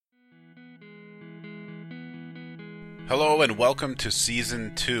Hello and welcome to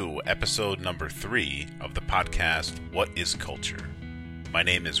Season 2, Episode number 3 of the podcast, What is Culture? My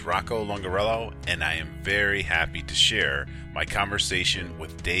name is Rocco Longarello, and I am very happy to share my conversation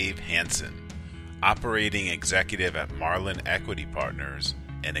with Dave Hansen, operating executive at Marlin Equity Partners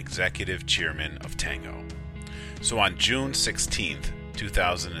and executive chairman of Tangoe. So on June 16th,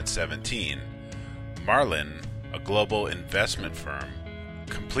 2017, Marlin, a global investment firm,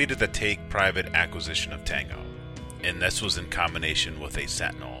 completed the take-private acquisition of Tangoe. And this was in combination with a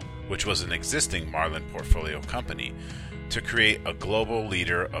Sentinel, which was an existing Marlin portfolio company, to create a global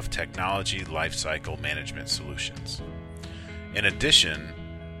leader of technology lifecycle management solutions. In addition,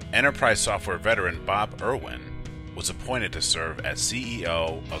 enterprise software veteran Bob Irwin was appointed to serve as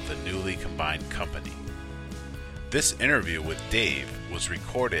CEO of the newly combined company. This interview with Dave was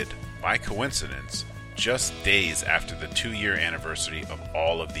recorded, by coincidence, just days after the 2-year anniversary of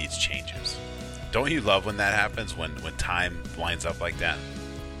all of these changes. Don't you love when that happens, when time lines up like that?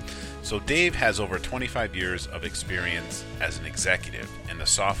 So Dave has over 25 years of experience as an executive in the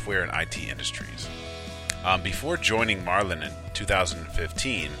software and IT industries. Before joining Marlin in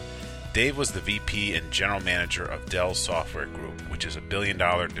 2015, Dave was the VP and General Manager of Dell Software Group, which is a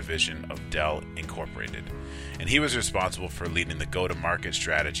billion-dollar division of Dell Incorporated. And he was responsible for leading the go-to-market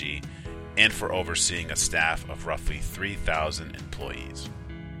strategy and for overseeing a staff of roughly 3,000 employees.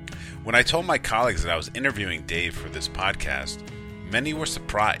 When I told my colleagues that I was interviewing Dave for this podcast, many were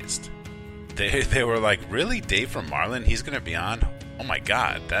surprised. They were like, "Really? Dave from Marlin? He's going to be on? Oh my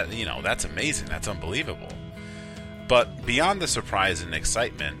God, that's amazing. That's unbelievable." But beyond the surprise and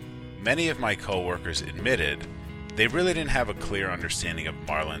excitement, many of my coworkers admitted they really didn't have a clear understanding of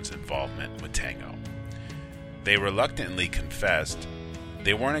Marlin's involvement with Tangoe. They reluctantly confessed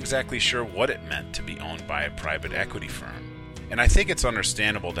they weren't exactly sure what it meant to be owned by a private equity firm. And I think it's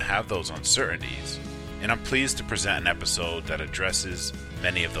understandable to have those uncertainties, and I'm pleased to present an episode that addresses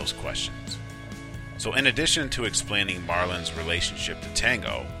many of those questions. So in addition to explaining Marlin's relationship to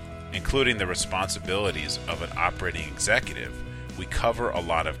Tangoe, including the responsibilities of an operating executive, we cover a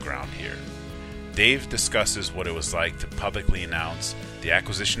lot of ground here. Dave discusses what it was like to publicly announce the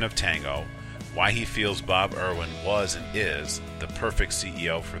acquisition of Tangoe, why he feels Bob Irwin was and is the perfect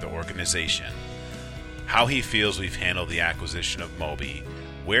CEO for the organization, how he feels we've handled the acquisition of MOBI,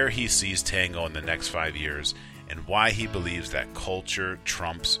 where he sees Tangoe in the next 5 years, and why he believes that culture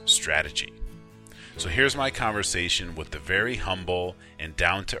trumps strategy. So here's my conversation with the very humble and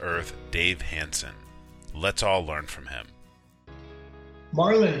down-to-earth Dave Hansen. Let's all learn from him.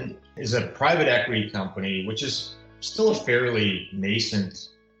 Marlin is a private equity company, which is still a fairly nascent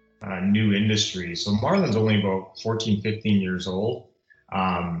new industry. So Marlin's only about 14, 15 years old.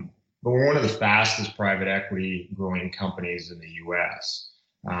 But we're one of the fastest private equity growing companies in the U.S.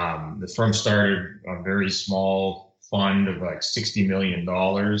 The firm started a very small fund of like $60 million,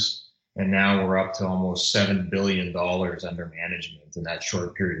 and now we're up to almost $7 billion under management in that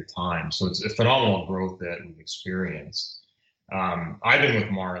short period of time. So it's a phenomenal growth that we've experienced. I've been with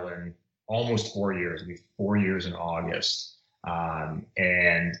Marlin almost 4 years. It'll be 4 years in August.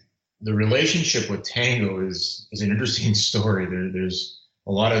 And the relationship with Tangoe is an interesting story. There's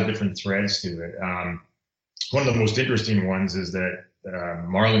a lot of different threads to it. One of the most interesting ones is that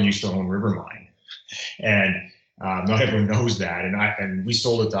Marlin used to own Rivermine, and not everyone knows that. And we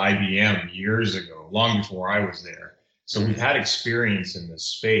sold it to IBM years ago, long before I was there. So we've had experience in this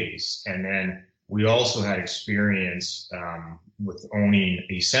space, and then we also had experience with owning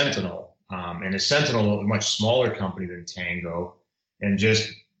a Sentinel, and a Sentinel, a much smaller company than Tangoe. And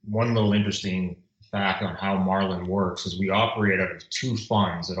just one little interesting fact on how Marlin works is we operate out of 2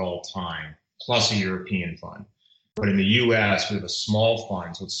 funds at all time, plus a European fund. But in the US, we have a small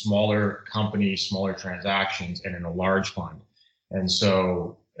fund, so it's smaller companies, smaller transactions, and in a large fund. And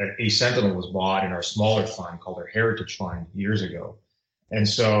so a Sentinel was bought in our smaller fund called our Heritage Fund years ago. And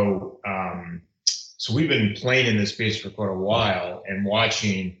so we've been playing in this space for quite a while and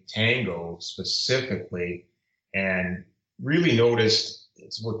watching Tangoe specifically, and really noticed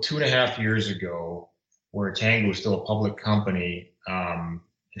it's about 2.5 years ago, where Tangoe was still a public company and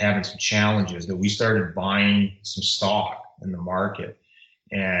having some challenges, that we started buying some stock in the market.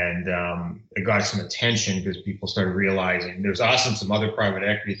 And it got some attention because people started realizing there's us and some other private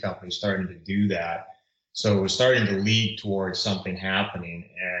equity companies starting to do that. So it was starting to lead towards something happening.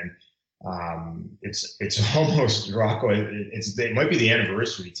 And it's almost, Rocco, it might be the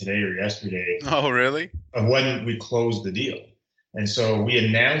anniversary today or yesterday. Oh, really? Of when we closed the deal. And so we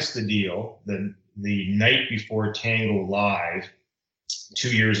announced the deal the night before Tangoe Live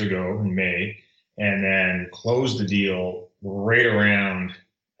 2 years ago in May, and then closed the deal right around,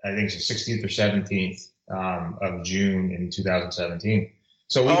 I think it's the 16th or 17th of June in 2017.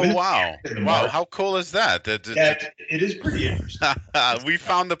 So we've Oh, been wow. in the Wow. market. How cool is that? Yeah, it is pretty interesting. We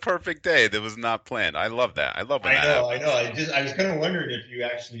found the perfect day that was not planned. I love that. I love when I that know, I know. happens. I was kind of wondering if you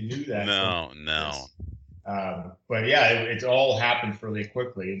actually knew that from No, no. this. But yeah, it's all happened fairly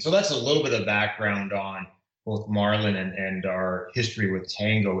quickly. And so that's a little bit of background on both Marlin and our history with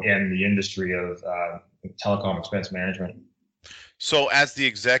Tangoe and the industry of telecom expense management. So as the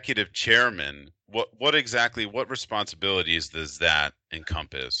executive chairman, what responsibilities does that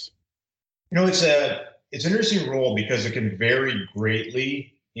encompass? It's an interesting role because it can vary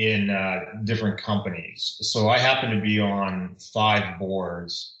greatly in different companies. So I happen to be on 5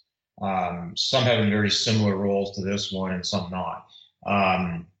 boards, some having very similar roles to this one, and some not.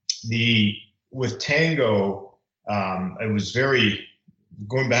 The with Tango, it was very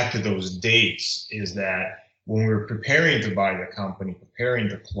going back to those dates. Is that when we were preparing to buy the company, preparing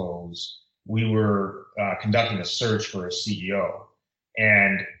to close, we were conducting a search for a CEO,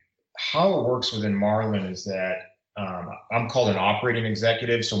 and how it works within Marlin is that I'm called an operating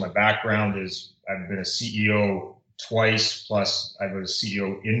executive. So my background is I've been a CEO twice, plus I was a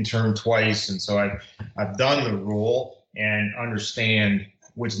CEO intern twice, and so I've done the role and understand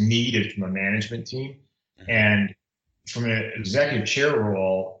what's needed from a management team. Mhm. And from an executive chair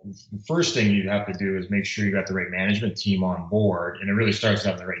role, the first thing you have to do is make sure you got the right management team on board, and it really starts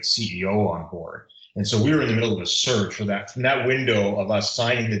with having the right CEO on board. And so we were in the middle of a search for that. From that window of us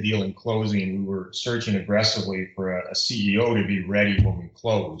signing the deal and closing, we were searching aggressively for a CEO to be ready when we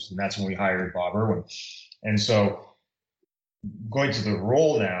closed. And that's when we hired Bob Irwin. And so going to the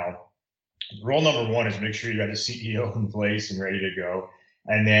role now, role number one is make sure you got a CEO in place and ready to go.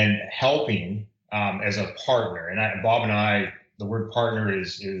 And then helping as a partner. And Bob and I, the word partner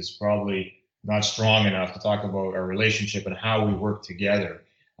is probably not strong enough to talk about our relationship and how we work together.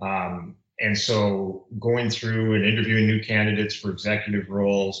 And so going through and interviewing new candidates for executive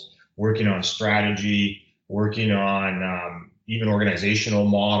roles, working on strategy, working on even organizational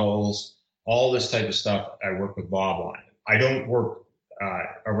models, all this type of stuff I work with Bob on. I don't work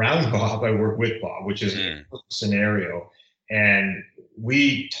around Bob, I work with Bob, which is a scenario. And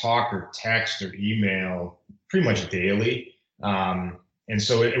we talk or text or email pretty much daily. And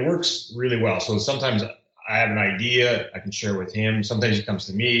so it works really well. So sometimes I have an idea I can share with him. Sometimes he comes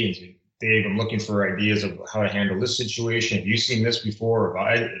to me and says, Dave, I'm looking for ideas of how to handle this situation. Have you seen this before?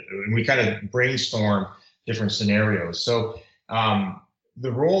 And we kind of brainstorm different scenarios. So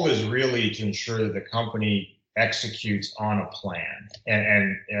the role is really to ensure that the company executes on a plan.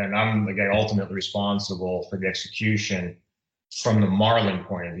 And I'm the guy ultimately responsible for the execution from the Marlin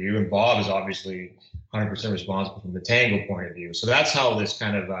point of view. And Bob is obviously 100% responsible from the Tango point of view. So that's how this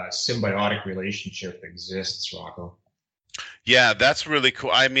kind of symbiotic relationship exists, Rocco. Yeah, that's really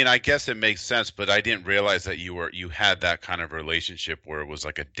cool. I mean, I guess it makes sense, but I didn't realize that you had that kind of relationship where it was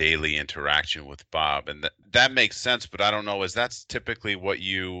like a daily interaction with Bob, and that makes sense. But I don't know, is that's typically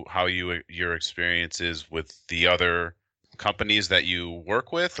your experience is with the other companies that you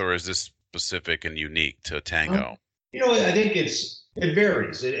work with, or is this specific and unique to Um, Tango? I think it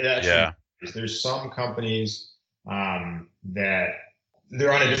varies. It actually Yeah. varies. There's some companies that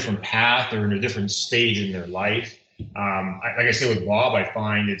they're on a different path, they're in a different stage in their life. Like I said with Bob, I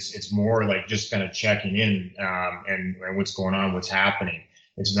find it's more like just kind of checking in and what's going on, what's happening.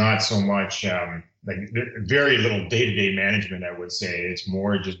 It's not so much like very little day-to-day management, I would say. It's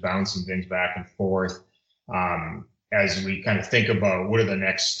more just bouncing things back and forth as we kind of think about what are the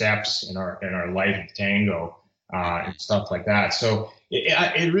next steps in our life of Tango and stuff like that. So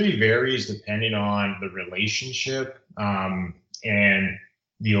it really varies depending on the relationship and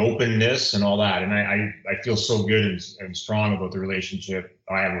the openness and all that. And I feel so good and strong about the relationship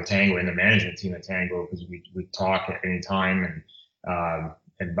I have with Tango and the management team at Tango because we talk at any time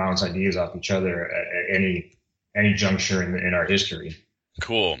and bounce ideas off each other at any juncture in our history.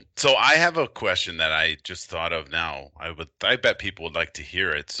 Cool. So I have a question that I just thought of now. I bet people would like to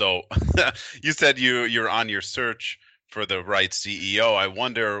hear it. So you said you're on your search for the right CEO. I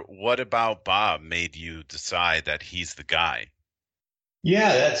wonder what about Bob made you decide that he's the guy?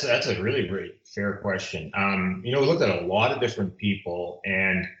 Yeah, that's a really great fair question. We looked at a lot of different people,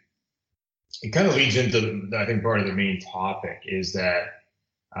 and it kind of leads into I think part of the main topic is that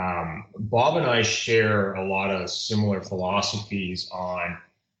Bob and I share a lot of similar philosophies on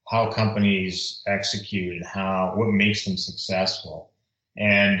how companies execute and what makes them successful,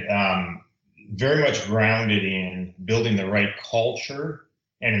 and very much grounded in building the right culture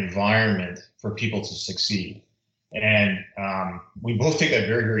and environment for people to succeed. And we both take that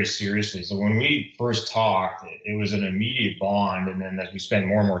very, very seriously. So when we first talked, it was an immediate bond. And then as we spend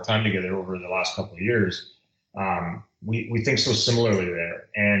more and more time together over the last couple of years, we think so similarly there.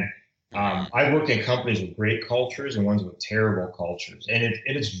 And I worked in companies with great cultures and ones with terrible cultures. And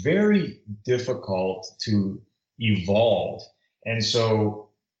it's very difficult to evolve. And so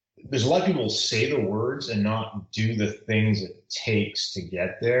there's a lot of people who say the words and not do the things it takes to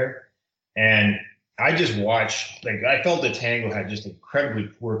get there. And I just watched, like, I felt that Tango had just incredibly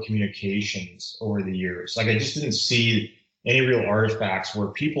poor communications over the years. Like, I just didn't see any real artifacts where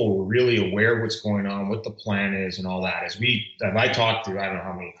people were really aware of what's going on, what the plan is, and all that. As I talked to, I don't know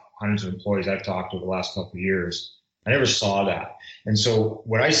how many hundreds of employees I've talked to over the last couple of years, I never saw that. And so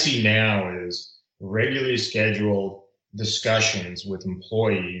what I see now is regularly scheduled discussions with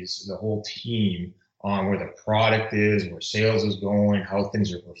employees, the whole team, on where the product is, where sales is going, how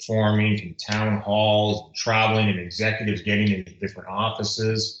things are performing, from town halls, traveling, and executives getting into different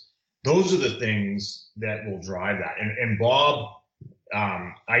offices. Those are the things that will drive that. And Bob,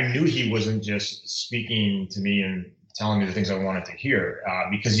 I knew he wasn't just speaking to me and telling me the things I wanted to hear,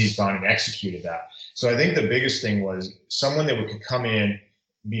 because he's gone and executed that. So I think the biggest thing was someone that could come in,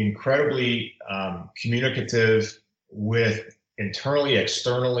 be incredibly communicative with internally,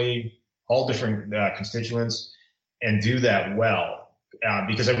 externally, all different constituents, and do that well.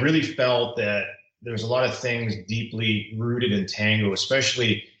 Because I really felt that there's a lot of things deeply rooted in Tango,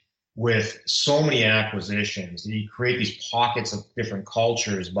 especially with so many acquisitions. You create these pockets of different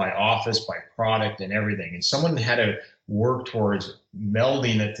cultures by office, by product, and everything. And someone had to work towards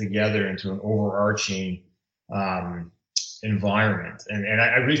melding it together into an overarching environment. And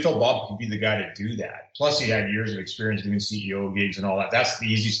I really felt Bob could be the guy to do that. Plus, he had years of experience doing CEO gigs and all that. That's the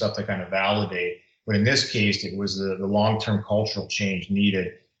easy stuff to kind of validate. But in this case, it was the long-term cultural change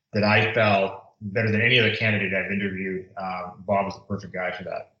needed that I felt better than any other candidate I've interviewed. Bob was the perfect guy for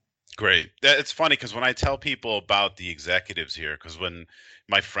that. Great. It's funny because when I tell people about the executives here, because when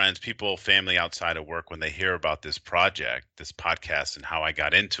my friends, people, family outside of work, when they hear about this project, this podcast, and how I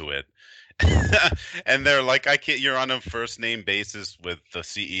got into it, and they're like, I can't, you're on a first name basis with the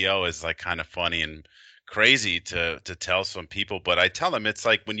CEO, is like kind of funny and crazy to tell some people. But I tell them it's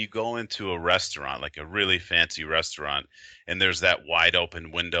like when you go into a restaurant, like a really fancy restaurant, and there's that wide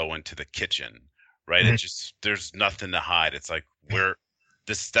open window into the kitchen, right? Mm-hmm. It just, there's nothing to hide. It's like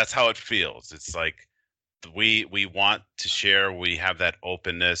that's how it feels. It's like we want to share, we have that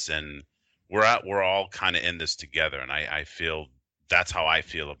openness, and we're all kind of in this together. And I feel that's how I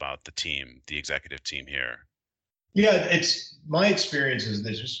feel about the team, the executive team here. Yeah, it's my experience is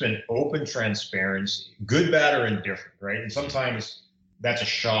there's just been open transparency, good, bad, or indifferent, right? And sometimes that's a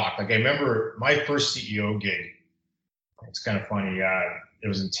shock. Like I remember my first CEO gig. It's kind of funny. It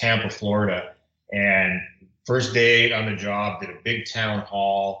was in Tampa, Florida, and first day on the job, did a big town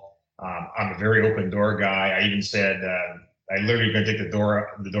hall. I'm a very open door guy. I even said I literally going to take the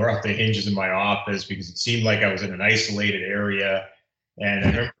door off the hinges in my office because it seemed like I was in an isolated area. And I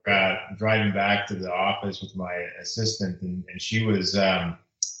remember driving back to the office with my assistant, and she was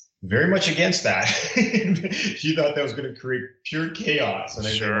very much against that. She thought that was going to create pure chaos. And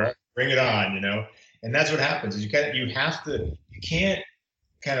I said, well, bring it on, you know. And that's what happens is you can't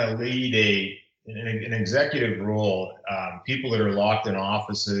kind of lead an executive role, people that are locked in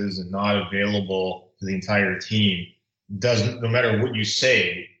offices and not available to the entire team, no matter what you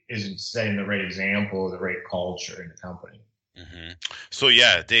say, isn't setting the right example or the right culture in the company. Mm-hmm. So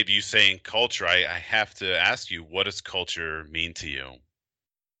yeah, Dave, you saying culture, I have to ask you, what does culture mean to you?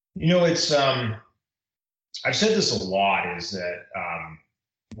 You know, it's I've said this a lot, is that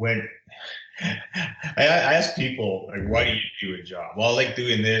when I ask people, like, why do you do a job? Well, I like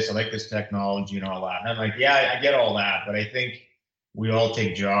doing this, I like this technology and all that. And I'm like, yeah, I get all that, but I think we all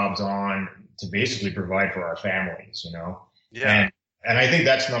take jobs on to basically provide for our families, you know? Yeah. And I think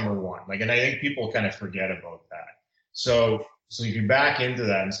that's number one. Like, and I think people kind of forget about that. So if you back into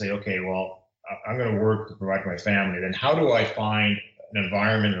that and say, okay, well, I'm going to work to provide for my family, then how do I find an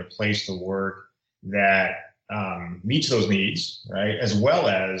environment or a place to work that meets those needs, right? As well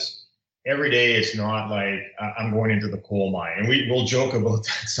as every day, it's not like I'm going into the coal mine. And we'll joke about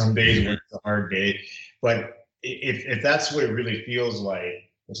that some days when it's a hard day. But if that's what it really feels like,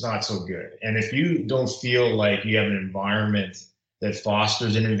 it's not so good. And if you don't feel like you have an environment that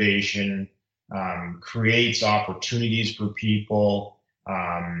fosters innovation, creates opportunities for people,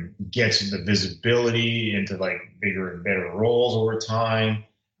 gets the visibility into like bigger and better roles over time,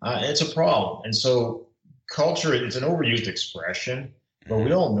 it's a problem. And so culture, it's an overused expression, but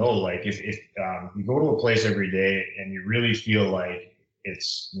we all know, like, if you go to a place every day and you really feel like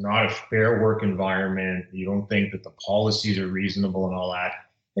it's not a fair work environment. You don't think that the policies are reasonable and all that.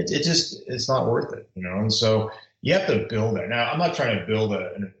 It's not worth it, you know. And so you have to build it. Now, I'm not trying to build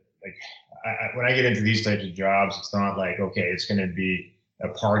like when I get into these types of jobs, it's not like, okay, it's going to be a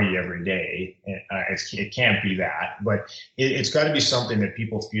party every day. It can't be that, but it's got to be something that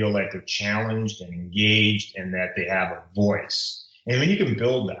people feel like they're challenged and engaged and that they have a voice. And when you can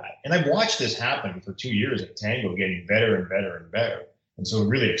build that, and I've watched this happen for 2 years at Tangoe, getting better and better and better. And so it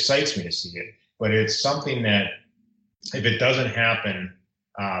really excites me to see it. But it's something that if it doesn't happen,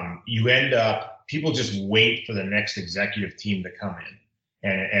 you end up, people just wait for the next executive team to come in.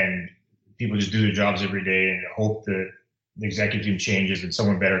 And people just do their jobs every day and hope that the executive team changes and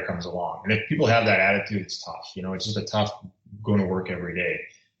someone better comes along. And if people have that attitude, it's tough. You know, it's just a tough going to work every day.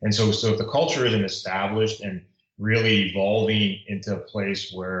 And so if the culture isn't established and really evolving into a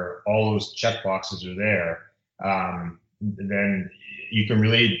place where all those check boxes are there, then you can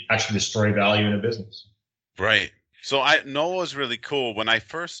really actually destroy value in a business. Right. So I know it was really cool. When I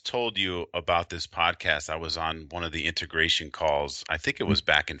first told you about this podcast, I was on one of the integration calls. I think it was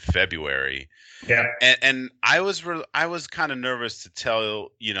back in February. Yeah. And I was kind of nervous to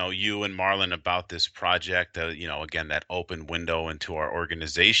tell, you and Marlin about this project, again, that open window into our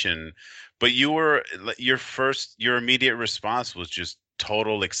organization. But your immediate response was just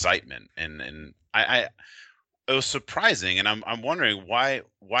total excitement. And I it was surprising, and I'm wondering why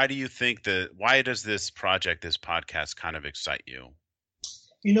do you think why does this podcast kind of excite you?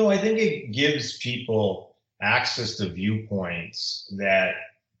 You know, I think it gives people access to viewpoints that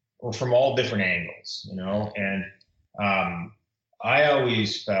are from all different angles, you know, and I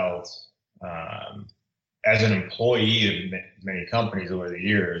always felt as an employee of many companies over the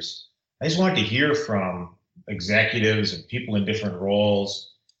years, I just wanted to hear from executives and people in different roles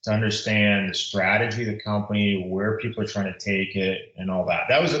to understand the strategy of the company, where people are trying to take it, and all that.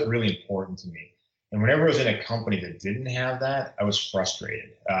 That was really important to me. And whenever I was in a company that didn't have that, I was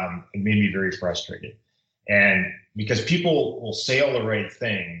frustrated. It made me very frustrated. And because people will say all the right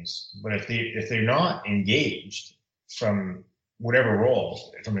things, but if they're not engaged from whatever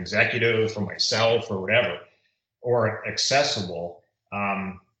role, from executive, from myself, or whatever, or accessible,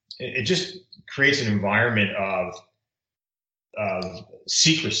 it just creates an environment of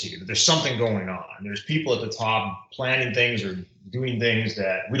secrecy. There's something going on. There's people at the top planning things or doing things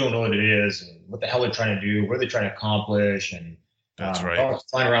that we don't know what it is, and what the hell they're trying to do, what are they trying to accomplish, and that's right.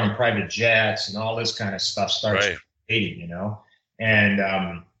 Flying around in private jets and all this kind of stuff starts creating, you know.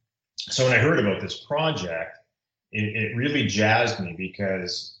 And so when I heard about this project, it really jazzed me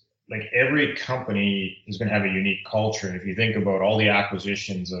because like every company is going to have a unique culture, and if you think about all the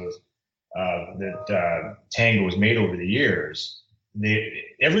acquisitions that Tangoe has made over the years,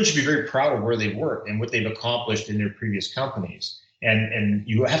 everyone should be very proud of where they work and what they've accomplished in their previous companies. And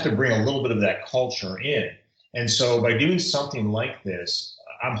you have to bring a little bit of that culture in. And so by doing something like this,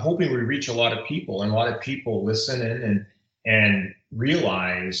 I'm hoping we reach a lot of people, and a lot of people listen in and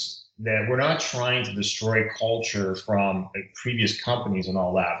realize that we're not trying to destroy culture from previous companies and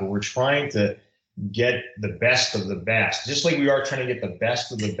all that, but we're trying to get the best of the best, just like we are trying to get the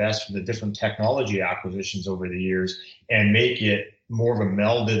best of the best from the different technology acquisitions over the years and make it more of a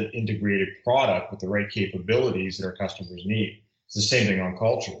melded, integrated product with the right capabilities that our customers need. It's the same thing on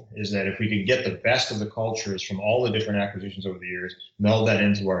culture, is that if we could get the best of the cultures from all the different acquisitions over the years, meld that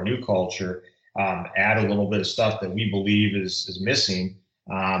into our new culture, add a little bit of stuff that we believe is missing,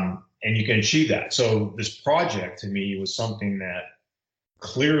 and you can achieve that. So this project to me was something that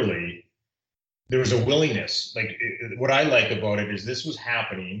clearly there was a willingness. Like what I like about it is this was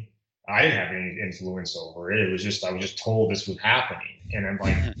happening. I didn't have any influence over it. It was just, I was just told this was happening. And I'm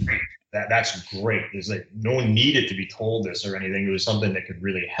like, that's great. It's like no one needed to be told this or anything. It was something that could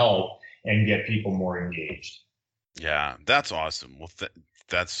really help and get people more engaged. Yeah, that's awesome. Well,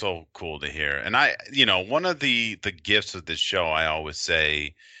 that's so cool to hear. And one of the gifts of this show, I always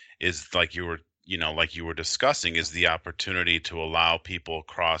say, is like you were discussing, is the opportunity to allow people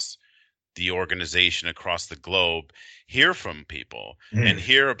across the organization, across the globe, hear from people and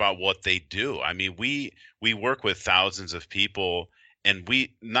hear about what they do. I mean, we work with thousands of people, and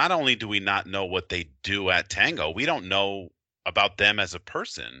we not only do we not know what they do at Tangoe, we don't know about them as a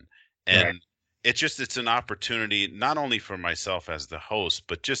person. And Right. it's an opportunity not only for myself as the host,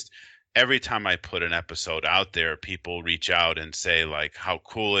 but just every time I put an episode out there, people reach out and say like how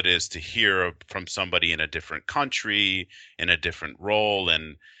cool it is to hear from somebody in a different country, in a different role.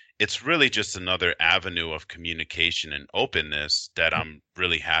 And it's really just another avenue of communication and openness that I'm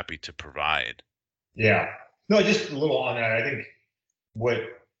really happy to provide. Yeah. No, just a little on that. I think what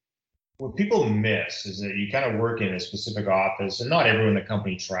what people miss is that you kind of work in a specific office, and not everyone in the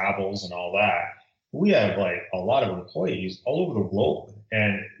company travels and all that. We have like a lot of employees all over the globe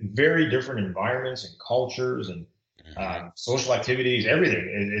and very different environments and cultures and Hmm. social activities, everything.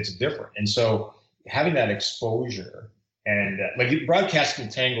 It's different. And so having that exposure and like broadcasting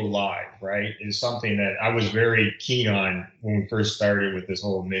Tango live, right, is something that I was very keen on when we first started with this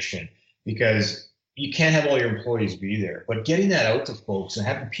whole mission because you can't have all your employees be there, but getting that out to folks and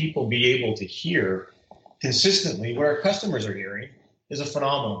having people be able to hear consistently what our customers are hearing is a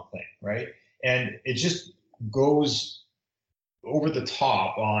phenomenal thing, right? And it just goes over the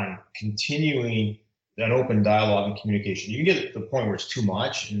top on continuing an open dialogue and communication. You can get to the point where it's too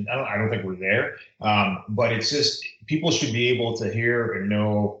much, and I don't think we're there. But it's just people should be able to hear and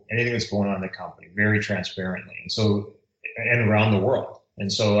know anything that's going on in the company very transparently, and so and around the world.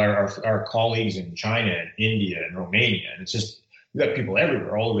 And so our colleagues in China and India and Romania, and it's just we've got people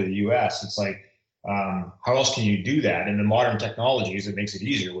everywhere, all over the U.S. It's like how else can you do that? And the modern technologies, it makes it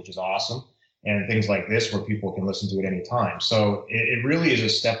easier, which is awesome. And things like this where people can listen to it anytime. So it really is a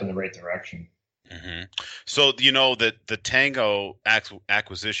step in the right direction. Hmm. So, you know, that the Tango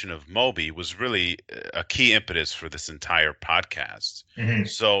acquisition of MOBI was really a key impetus for this entire podcast. Mm-hmm.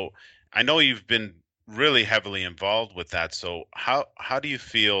 So, I know you've been really heavily involved with that. So, how do you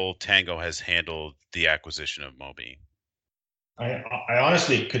feel Tango has handled the acquisition of MOBI? I, I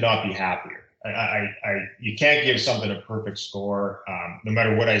honestly could not be happier. You can't give something a perfect score. No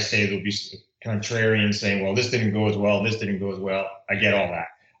matter what I say, there'll be contrarians saying, well, this didn't go as well, this didn't go as well. I get all that.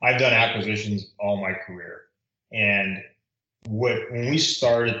 I've done acquisitions all my career. And when we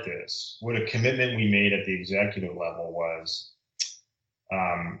started this, what a commitment we made at the executive level was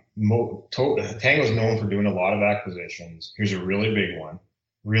Tango's known for doing a lot of acquisitions. Here's a really big one,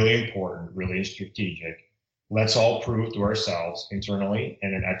 really important, really strategic. Let's all prove to ourselves internally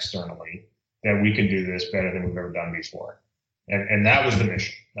and then externally that we can do this better than we've ever done before. And that was the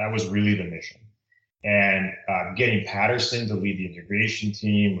mission. That was really the mission. And getting Patterson to lead the integration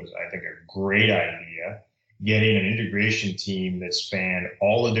team was, I think, a great idea. Getting an integration team that spanned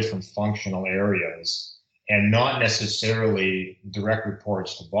all the different functional areas and not necessarily direct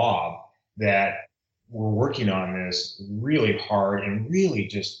reports to Bob, that were working on this really hard and really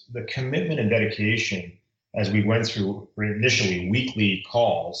just the commitment and dedication as we went through initially weekly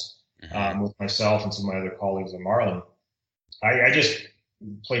calls Hmm. with myself and some of my other colleagues at Marlin. I just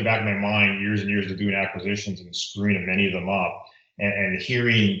play back in my mind years and years of doing acquisitions and screwing many of them up and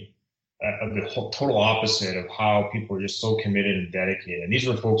hearing the whole total opposite of how people are just so committed and dedicated. And these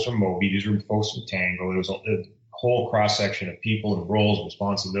were folks from MOBI, these were folks from Tango. There was a whole cross section of people and roles and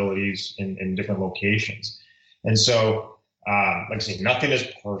responsibilities in different locations. And so, like I say, nothing is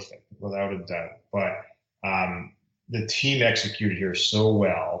perfect without a doubt, but the team executed here so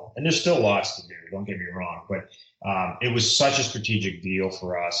well. And there's still lots to do, don't get me wrong, but it was such a strategic deal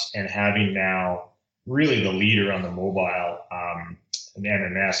for us. And having now really the leader on the mobile and the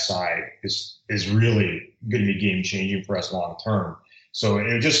MMS side is really going to be game changing for us long term. So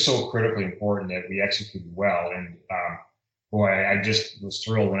it was just so critically important that we executed well. And boy, I just was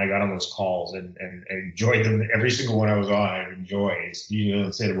thrilled when I got on those calls and enjoyed them. Every single one I was on, I enjoyed. You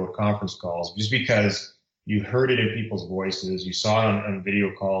know, say about conference calls, just because you heard it in people's voices, you saw it on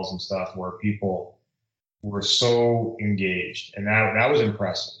video calls and stuff where people were so engaged, and that was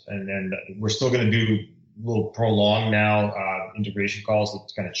impressive. And then we're still going to do a little prolonged now integration calls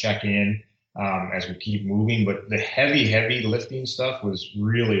to kind of check in as we keep moving. But the heavy lifting stuff was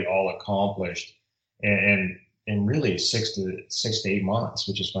really all accomplished, and really 6 to 8 months,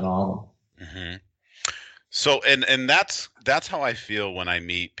 which is phenomenal. Hmm. So, and that's how I feel when I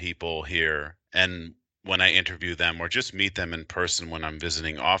meet people here and when I interview them or just meet them in person when I'm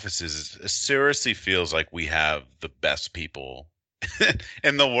visiting offices. It seriously feels like we have the best people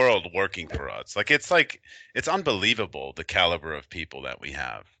in the world working for us. Like it's unbelievable the caliber of people that we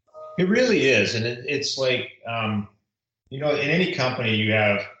have. It really is, and it's like in any company you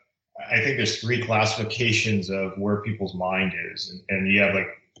have. I think there's three classifications of where people's mind is, and you have like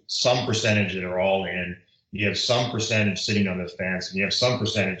some percentage that are all in. You have some percentage sitting on the fence, and you have some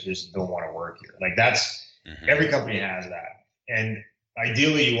percentages that don't want to work here. Like that's Hmm. every company has that, and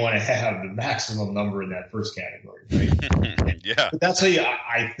ideally you want to have the maximum number in that first category, right? Yeah. But that's how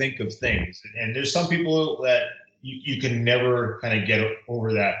I think of things. And there's some people that you can never kind of get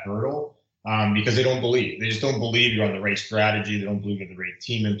over that hurdle because they don't believe. They just don't believe you're on the right strategy. They don't believe you have the right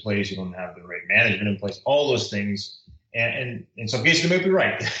team in place. You don't have the right management in place. All those things. And in some cases, they may be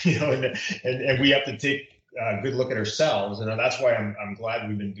right. And we have to take a good look at ourselves. And that's why I'm glad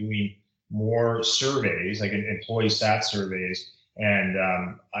we've been doing more surveys, like employee stat surveys, And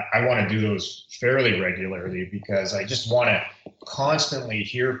I want to do those fairly regularly because I just want to constantly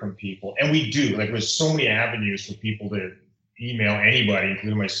hear from people. And we do, like, there's so many avenues for people to email anybody,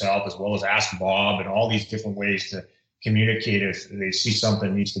 including myself, as well as ask Bob, and all these different ways to communicate if they see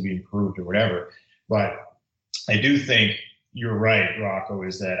something needs to be improved or whatever. But I do think you're right, Rocco,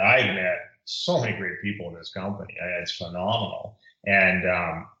 is that I've met so many great people in this company. It's phenomenal. And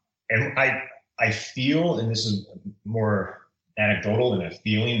I feel, and this is more anecdotal than a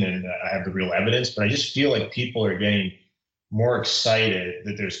feeling, and I have the real evidence, but I just feel like people are getting more excited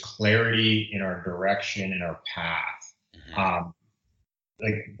that there's clarity in our direction and our path.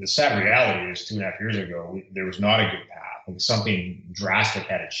 Like, the sad reality is 2.5 years ago, there was not a good path. Like, something drastic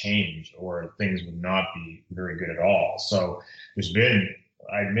had to change or things would not be very good at all. So there's been,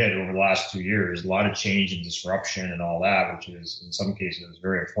 I admit, over the last 2 years, a lot of change and disruption and all that, which is in some cases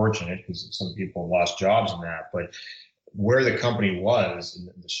very unfortunate because some people lost jobs in that. But where the company was,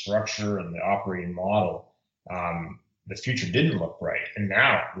 and the structure and the operating model, the future didn't look right. And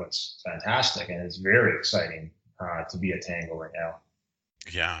now it looks fantastic. And it's very exciting to be at Tangoe right now.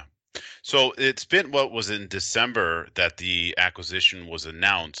 Yeah. So it's been, what was in December that the acquisition was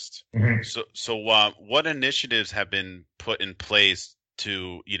announced. Mm-hmm. So what initiatives have been put in place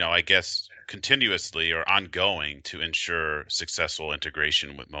to, I guess, continuously or ongoing to ensure successful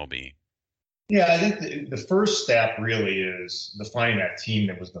integration with MOBI? Yeah, I think the first step really is defining that team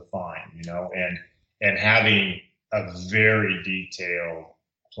that was defined, and having a very detailed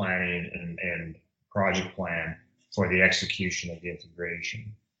planning and project plan for the execution of the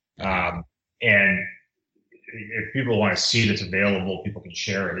integration. And if people want to see that's available, people can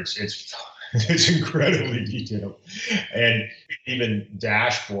share it. It's incredibly detailed, and even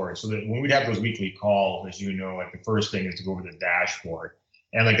dashboard. So that when we'd have those weekly calls, as you know, like, the first thing is to go over the dashboard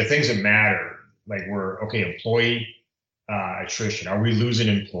and, like, the things that matter. Like, employee attrition. Are we losing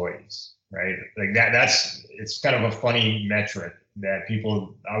employees? Right? Like it's kind of a funny metric that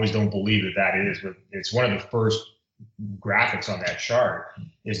people always don't believe that is, but it's one of the first graphics on that chart,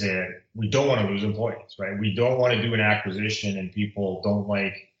 is that we don't want to lose employees, right? We don't want to do an acquisition and people don't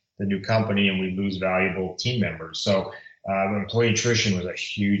like the new company and we lose valuable team members. So employee attrition was a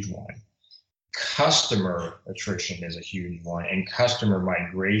huge one. Customer attrition is a huge one, and customer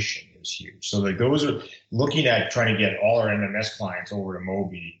migration is huge. So, like, those are looking at trying to get all our MMS clients over to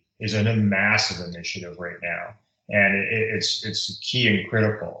MOBI is a massive initiative right now. And it's key and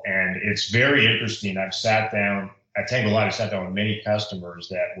critical. And it's very interesting. I've sat down at Tangoe Live, I sat down with many customers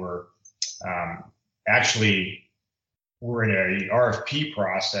that were actually were in a RFP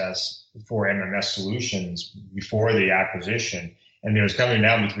process for MMS solutions before the acquisition. And it was coming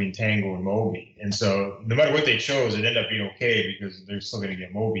down between Tangoe and MOBI. And so no matter what they chose, it ended up being okay because they're still going to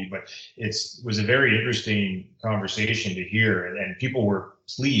get MOBI. But it was a very interesting conversation to hear. And people were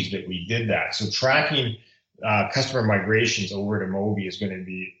pleased that we did that. So tracking customer migrations over to MOBI is going to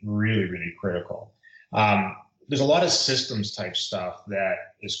be really, really critical. There's a lot of systems type stuff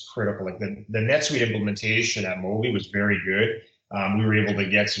that is critical. Like the NetSuite implementation at MOBI was very good. We were able to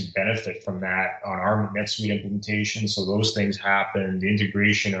get some benefit from that on our NetSuite implementation. So those things happened. The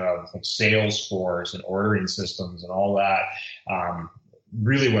integration of, like, Salesforce and ordering systems and all that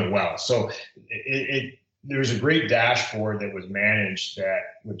really went well. So there was a great dashboard that was managed that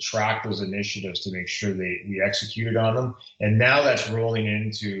would track those initiatives to make sure we executed on them. And now that's rolling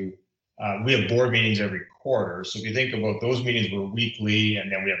into, we have board meetings every quarter. So if you think about, those meetings were weekly,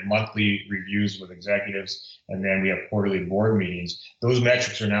 and then we have monthly reviews with executives, and then we have quarterly board meetings. Those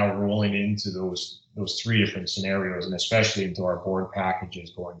metrics are now rolling into those three different scenarios, and especially into our board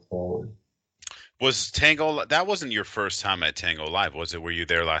packages going forward. Was Tangoe, that wasn't your first time at Tangoe Live, was it? Were you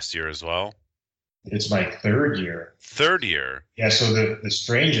there last year as well? It's my third year. Third year? Yeah, so the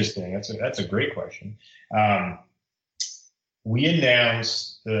strangest thing, that's a great question. We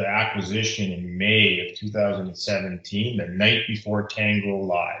announced the acquisition in May of 2017, the night before Tangoe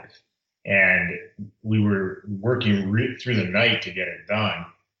Live. And we were working through the night to get it done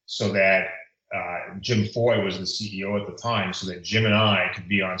so that Jim Foy was the CEO at the time, so that Jim and I could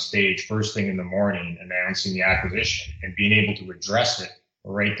be on stage first thing in the morning announcing the acquisition and being able to address it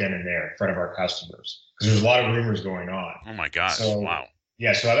right then and there in front of our customers. Because there's a lot of rumors going on. Oh my gosh, so, wow.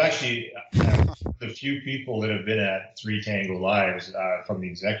 Yeah, so I've actually the few people that have been at 3 Tangoe Lives from the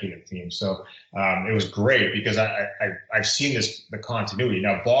executive team. So it was great because I've seen the continuity.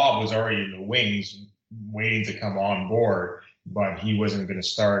 Now, Bob was already in the wings waiting to come on board, but he wasn't going to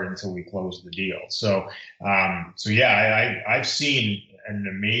start until we closed the deal. So yeah, I've seen an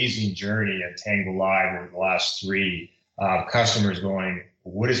amazing journey at Tangoe Live over the last 3 customers going,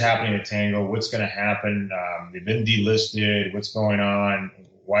 what is happening at Tangoe, what's going to happen. They've been delisted, what's going on,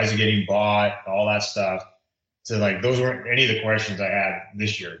 why is it getting bought, all that stuff. So like those weren't any of the questions I had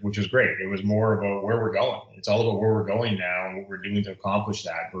this year, which was great. It was more about where we're going. It's all about where we're going now and what we're doing to accomplish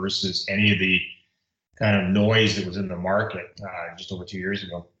that versus any of the kind of noise that was in the market just over 2 years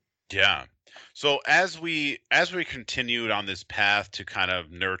ago. Yeah. So as we continued on this path to kind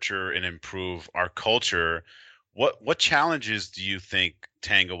of nurture and improve our culture, what challenges do you think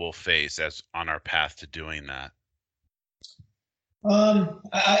Tango will face as on our path to doing that?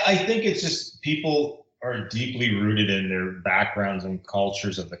 I think it's just people are deeply rooted in their backgrounds and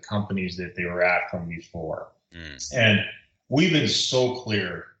cultures of the companies that they were at from before. And we've been so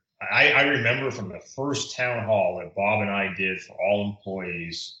clear. I remember from the first town hall that Bob and I did for all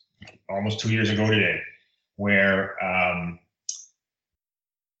employees almost 2 years ago today, where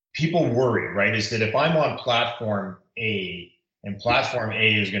people worry, right, is that if I'm on platform A and platform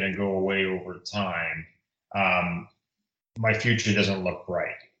A is going to go away over time, my future doesn't look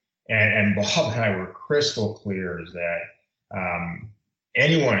bright. And Bob and I were crystal clear is that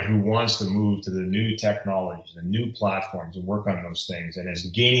anyone who wants to move to the new technologies, the new platforms and work on those things and is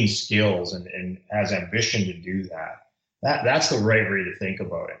gaining skills and has ambition to do that's the right way to think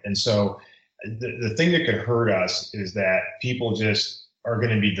about it. And so the thing that could hurt us is that people just are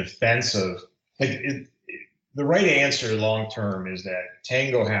going to be defensive. The right answer long term is that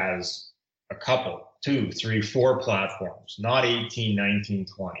Tango has a couple, 2, 3, 4 platforms, not 18, 19,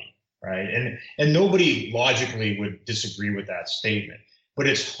 20, right? And nobody logically would disagree with that statement, but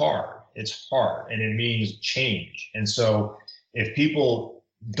it's hard. It's hard, and it means change. And so if people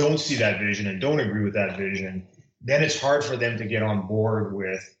don't see that vision and don't agree with that vision, then it's hard for them to get on board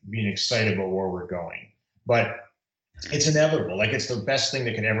with being excited about where we're going. But it's inevitable. Like it's the best thing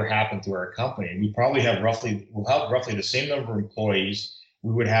that can ever happen to our company. We'll have roughly the same number of employees.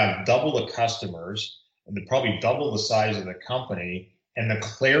 We would have double the customers and probably double the size of the company. And the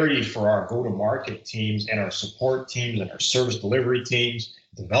clarity for our go-to-market teams and our support teams and our service delivery teams,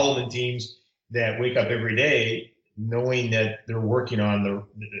 development teams that wake up every day knowing that they're working on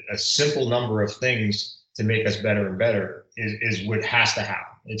a simple number of things to make us better and better is what has to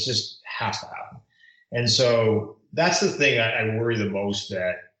happen. It just has to happen. And so that's the thing I worry the most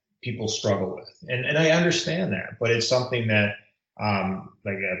that people struggle with. And I understand that, but it's something that,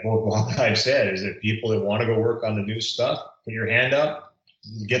 like both Bob and I've said, is that people that want to go work on the new stuff, put your hand up,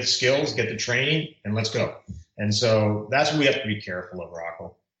 get the skills, get the training, and let's go. And so that's what we have to be careful of,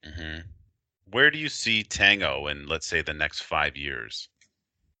 Rocco. Mm-hmm. Where do you see Tango in, let's say, the next 5 years?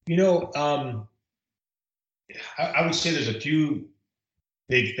 I would say there's a few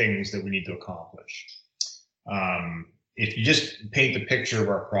big things that we need to accomplish. If you just paint the picture of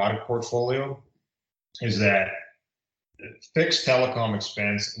our product portfolio, is that fixed telecom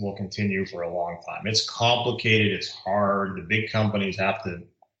expense will continue for a long time. It's complicated. It's hard. The big companies have to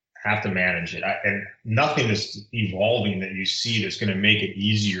manage it. And nothing is evolving that you see that's going to make it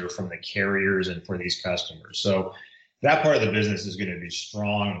easier from the carriers and for these customers. So that part of the business is going to be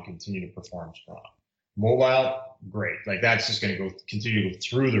strong and continue to perform strong. Mobile, great. Like that's just going to continue to go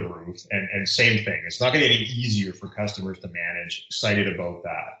through the roof. And same thing. It's not going to get any easier for customers to manage. Excited about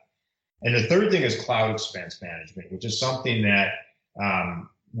that. And the third thing is cloud expense management, which is something that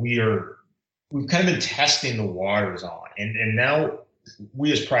we've kind of been testing the waters on. And now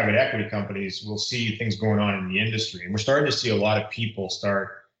we as private equity companies will see things going on in the industry. And we're starting to see a lot of people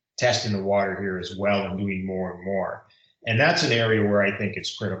start testing the water here as well and doing more and more. And that's an area where I think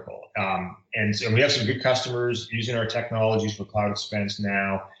it's critical. And so we have some good customers using our technologies for cloud expense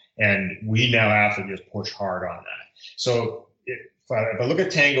now, and we now have to just push hard on that. So if I look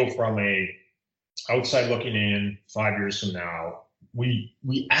at Tango from a outside looking in 5 years from now, we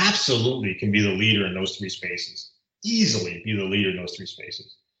absolutely can be the leader in those 3 spaces, easily be the leader in those 3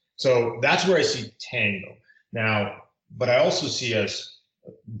 spaces. So that's where I see Tango now, but I also see us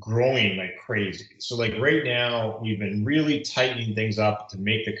growing like crazy. So like right now, we've been really tightening things up to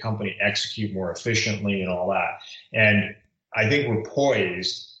make the company execute more efficiently and all that. And I think we're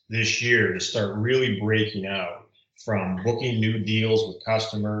poised this year to start really breaking out from booking new deals with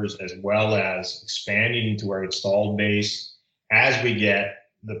customers as well as expanding into our installed base as we get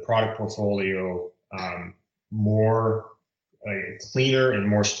the product portfolio more cleaner and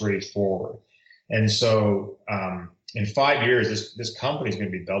more straightforward. And so in 5 years, this company is going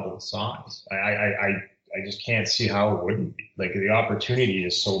to be double the size. I just can't see how it wouldn't be. Like the opportunity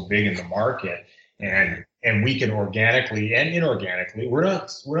is so big in the market, and we can organically and inorganically. We're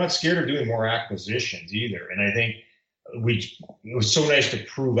not scared of doing more acquisitions either. And I think it was so nice to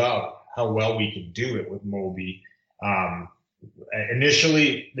prove out how well we could do it with MOBI.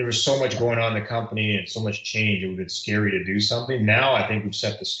 initially there was so much going on in the company and so much change, it would have been scary to do something. Now I think we've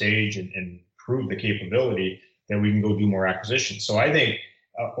set the stage and proved the capability that we can go do more acquisitions. So I think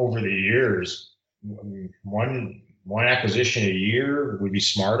over the years, one acquisition a year would be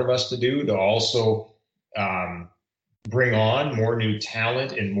smart of us to do, to also bring on more new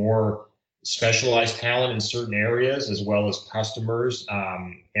talent and more specialized talent in certain areas, as well as customers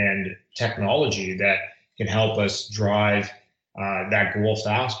and technology that can help us drive that goal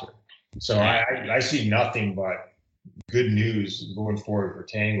faster. So I see nothing but good news going forward for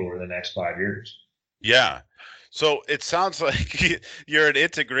Tangoe over the next 5 years. Yeah. So it sounds like you're an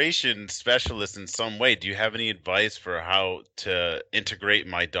integration specialist in some way. Do you have any advice for how to integrate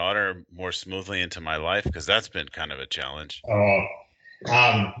my daughter more smoothly into my life? Because that's been kind of a challenge. Oh,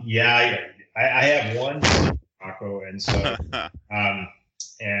 yeah, I have one, Rocco, and so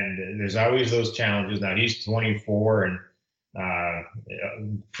and there's always those challenges. Now he's 24 and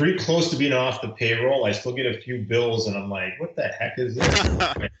pretty close to being off the payroll. I still get a few bills, and I'm like, what the heck is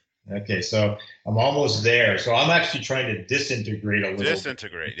this? Okay, so I'm almost there. So I'm actually trying to disintegrate a little.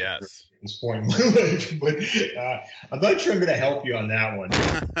 Disintegrate, yes. At this point, but I'm not sure I'm going to help you on that one.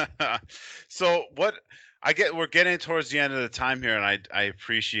 So we're getting towards the end of the time here, and I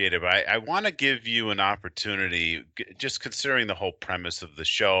appreciate it, but I want to give you an opportunity, just considering the whole premise of the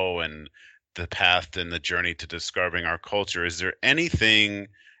show and the path and the journey to discovering our culture. Is there anything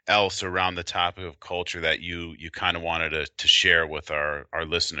else around the topic of culture that you kind of wanted to share with our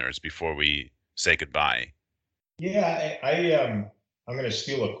listeners before we say goodbye? Yeah, I'm going to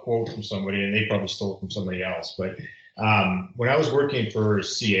steal a quote from somebody, and they probably stole it from somebody else. But when I was working for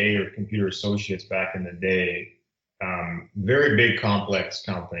CA or Computer Associates back in the day, very big, complex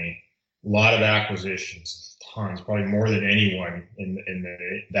company, a lot of acquisitions, tons, probably more than anyone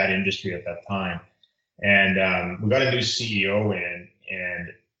in that industry at that time. And we got a new CEO in, and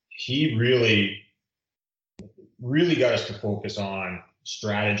he really got us to focus on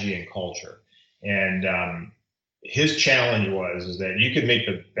strategy and culture. And his challenge is that you could make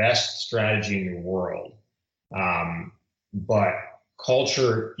the best strategy in the world, but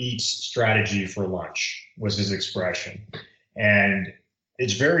culture eats strategy for lunch, was his expression. And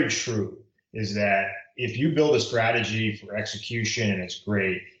it's very true, is that if you build a strategy for execution and it's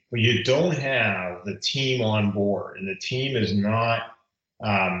great, but you don't have the team on board, and the team is not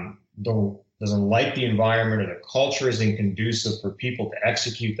doesn't like the environment, or the culture isn't conducive for people to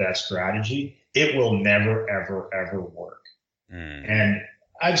execute that strategy, it will never, ever, ever work. And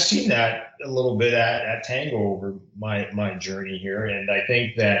I've seen that a little bit at Tangoe over my journey here. And I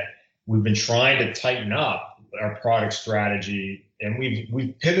think that we've been trying to tighten up our product strategy, and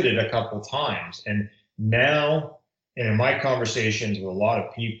we've pivoted a couple times. And now, and in my conversations with a lot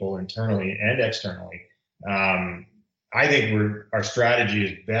of people internally and externally, I think our strategy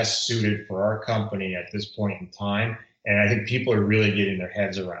is best suited for our company at this point in time. And I think people are really getting their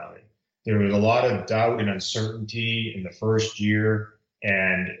heads around it. There was a lot of doubt and uncertainty in the first year.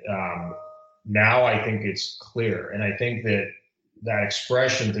 And now I think it's clear. And I think that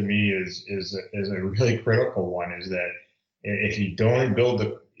expression to me is a really critical one, is that if you don't build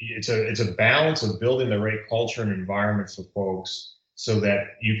it's a balance of building the right culture and environment for folks, so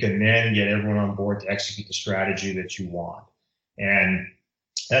that you can then get everyone on board to execute the strategy that you want. And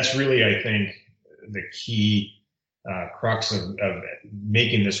that's really, I think, the key crux of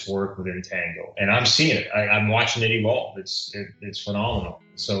making this work within Tangoe. And I'm seeing it. I'm watching it evolve. It's phenomenal.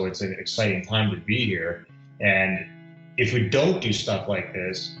 So it's an exciting time to be here. And if we don't do stuff like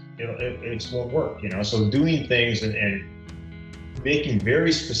this, it won't work. So doing things and making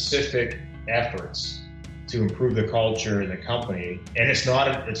very specific efforts to improve the culture in the company. And it's not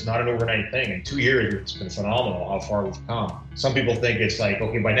an overnight thing. In 2 years, it's been phenomenal how far we've come. Some people think it's like,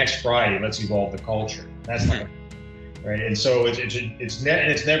 okay, by next Friday, let's evolve the culture. That's not right. And so it's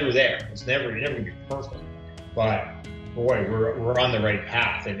never there. It's never gonna be perfect. But boy, we're on the right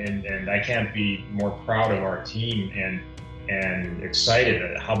path, and I can't be more proud of our team and excited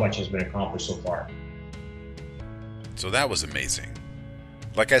at how much has been accomplished so far. So that was amazing.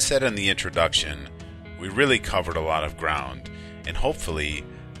 Like I said in the introduction, we really covered a lot of ground, and hopefully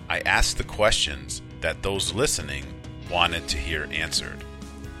I asked the questions that those listening wanted to hear answered.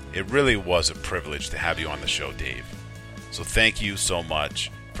 It really was a privilege to have you on the show, Dave. So thank you so much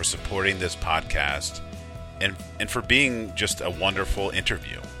for supporting this podcast and for being just a wonderful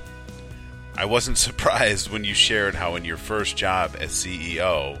interview. I wasn't surprised when you shared how in your first job as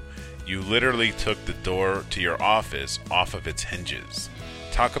CEO, you literally took the door to your office off of its hinges.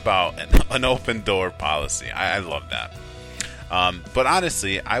 Talk about an open door policy. I love that. But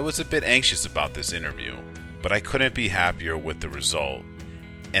honestly, I was a bit anxious about this interview. but I couldn't be happier with the result,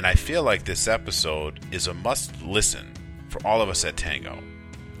 and I feel like this episode is a must-listen for all of us at Tangoe.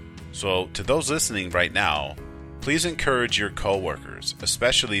 So, to those listening right now, please encourage your coworkers,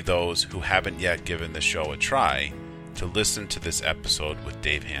 especially those who haven't yet given the show a try, to listen to this episode with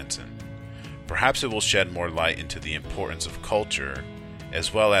Dave Hansen. Perhaps it will shed more light into the importance of culture,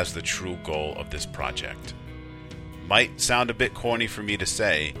 as well as the true goal of this project. Might sound a bit corny for me to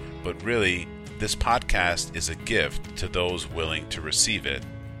say, but really, this podcast is a gift to those willing to receive it,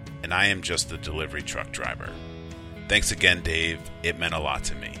 and I am just the delivery truck driver. Thanks again, Dave. It meant a lot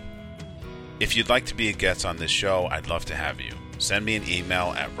to me. If you'd like to be a guest on this show, I'd love to have you. Send me an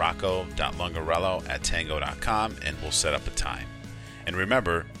email at rocco.longarello@tangoe.com and we'll set up a time. And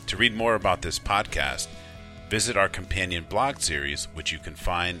remember, to read more about this podcast, visit our companion blog series, which you can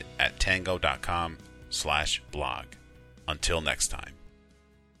find at tangoe.com/blog. Until next time.